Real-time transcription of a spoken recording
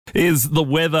is the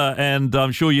weather, and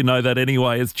I'm sure you know that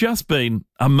anyway. It's just been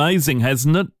amazing,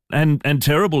 hasn't it? And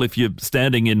terrible if you're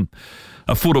standing in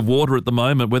a foot of water at the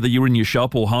moment, whether you're in your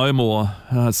shop or home or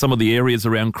some of the areas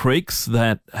around creeks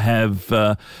that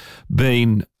have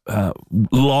been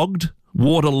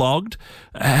waterlogged.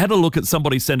 I had a look at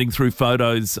somebody sending through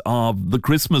photos of the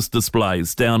Christmas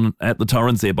displays down at the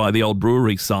Torrens there by the old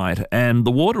brewery site, and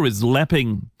the water is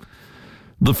lapping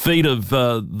the feet of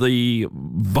the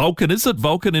Vulcan. Is it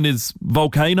Vulcan in his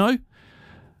volcano?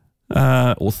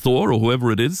 Or Thor or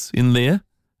whoever it is in there.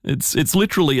 It's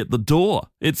literally at the door.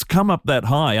 It's come up that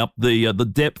high, up the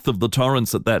depth of the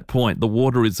torrents at that point. The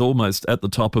water is almost at the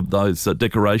top of those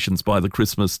decorations by the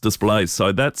Christmas displays.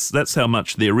 So that's how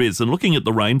much there is. And looking at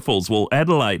the rainfalls, well,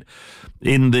 Adelaide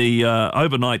in the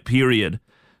overnight period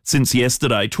since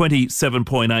yesterday,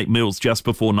 27.8 mils just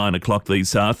before 9 o'clock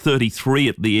these are, 33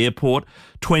 at the airport,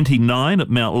 29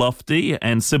 at Mount Lofty,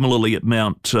 and similarly at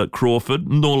Mount Crawford.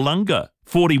 Noarlunga,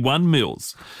 41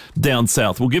 mils down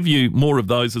south. We'll give you more of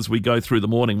those as we go through the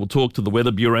morning. We'll talk to the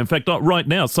Weather Bureau. In fact, right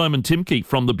now, Simon Timke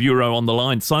from the Bureau on the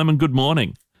line. Simon, good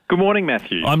morning. Good morning,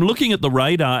 Matthew. I'm looking at the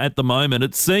radar at the moment.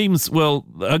 It seems, well,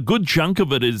 a good chunk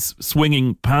of it is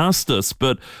swinging past us,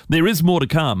 but there is more to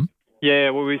come.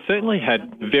 Yeah, well, we certainly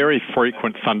had very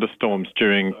frequent thunderstorms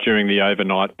during the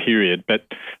overnight period, but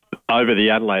over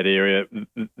the Adelaide area,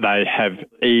 they have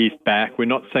eased back. We're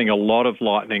not seeing a lot of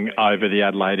lightning over the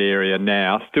Adelaide area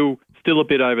now. Still a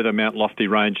bit over the Mount Lofty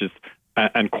ranges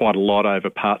and quite a lot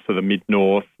over parts of the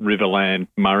mid-north, Riverland,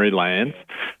 Murraylands.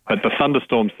 But the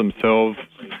thunderstorms themselves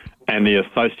and the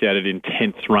associated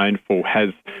intense rainfall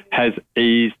has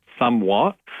eased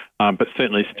somewhat, but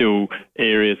certainly still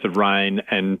areas of rain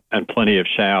and plenty of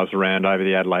showers around over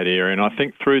the Adelaide area. And I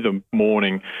think through the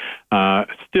morning,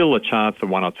 still a chance of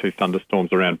one or two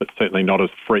thunderstorms around, but certainly not as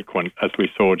frequent as we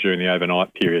saw during the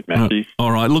overnight period, Matthew.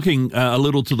 All right, looking a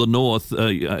little to the north,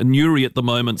 Newry at the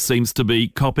moment seems to be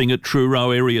copping at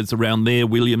Truro areas around there,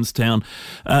 Williamstown.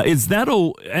 Is that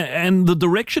all? And the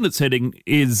direction it's heading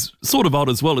is sort of odd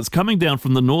as well. It's coming down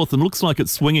from the north and looks like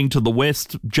it's swinging to the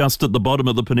west just at the bottom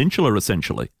of the peninsula,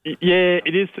 essentially. Yeah,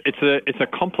 it is. It's a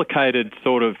complicated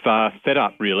sort of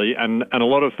setup, really, and a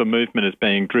lot of the movement is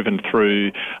being driven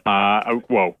through,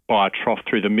 by a trough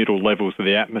through the middle levels of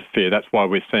the atmosphere. That's why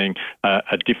we're seeing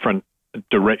a different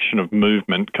direction of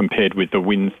movement compared with the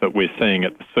winds that we're seeing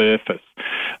at the surface.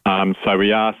 So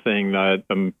we are seeing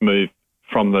the move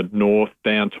from the north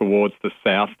down towards the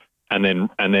south, and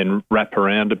then wrap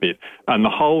around a bit. And the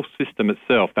whole system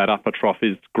itself, that upper trough,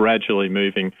 is gradually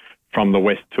moving from the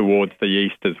west towards the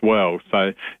east as well.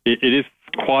 So it is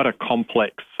quite a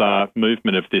complex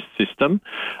movement of this system.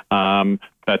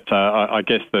 But I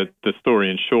guess the story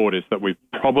in short is that we've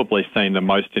probably seen the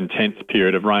most intense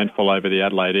period of rainfall over the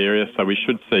Adelaide area, so we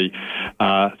should see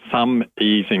some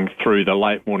easing through the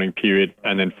late morning period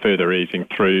and then further easing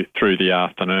through the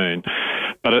afternoon.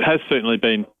 But it has certainly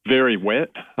been very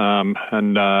wet,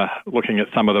 and looking at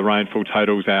some of the rainfall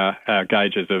totals, our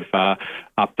gauges have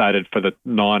updated for the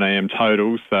 9 a.m.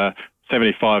 totals.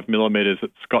 75 millimetres at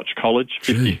Scotch College,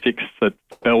 56 at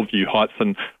Bellevue Heights,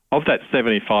 and of that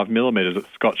 75 millimetres at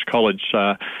Scotch College,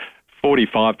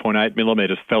 45.8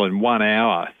 millimetres fell in 1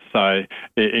 hour. So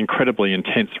incredibly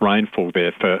intense rainfall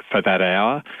there for that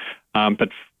hour. But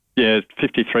yeah,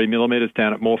 53 millimetres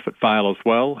down at Morphett Vale as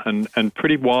well, and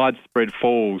pretty widespread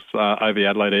falls over the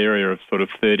Adelaide area of sort of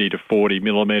 30 to 40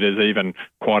 millimetres, even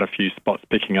quite a few spots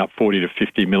picking up 40 to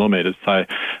 50 millimetres. So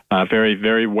very,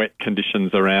 very wet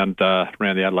conditions around the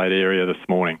Adelaide area this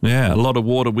morning. Yeah, a lot of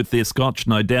water with their Scotch,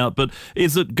 no doubt. But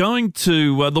is it going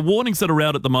to, the warnings that are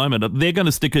out at the moment, they're going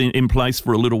to stick in place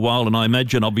for a little while, and I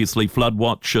imagine obviously flood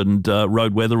watch and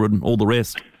road weather and all the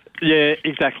rest? Yeah,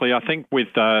 exactly. I think with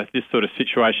this sort of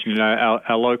situation, you know,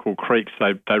 our local creeks,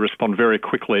 they respond very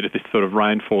quickly to this sort of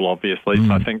rainfall, obviously.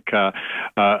 So I think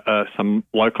some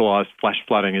localised flash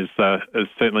flooding is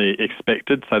certainly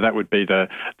expected. So that would be the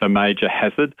major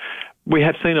hazard. We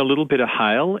have seen a little bit of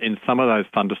hail in some of those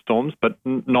thunderstorms, but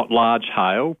not large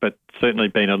hail, but certainly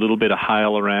been a little bit of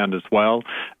hail around as well.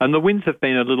 And the winds have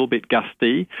been a little bit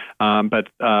gusty, but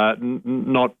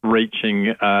not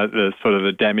reaching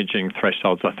the damaging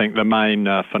thresholds. I think the main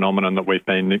phenomenon that we've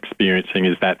been experiencing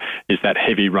is that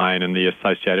heavy rain and the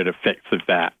associated effects of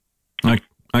that.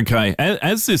 Okay,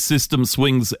 as this system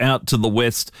swings out to the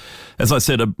west, as I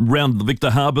said, around the Victor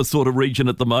Harbour sort of region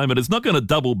at the moment, it's not going to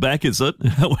double back, is it?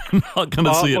 We're not going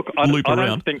to see it loop around. I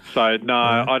don't think so. No,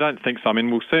 I don't think so. I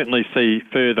mean, we'll certainly see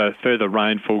further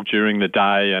rainfall during the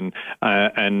day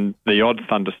and the odd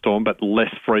thunderstorm, but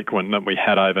less frequent than we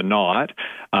had overnight.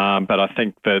 But I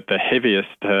think that the heaviest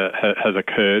has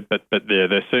occurred, but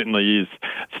there certainly is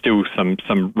still some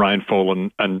rainfall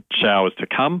and showers to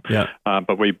come. Yeah.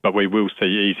 But we will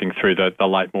see easing through the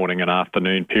late morning and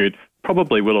afternoon period.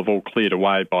 Probably will have all cleared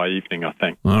away by evening, I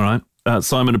think. All right.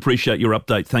 Simon, appreciate your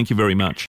update. Thank you very much.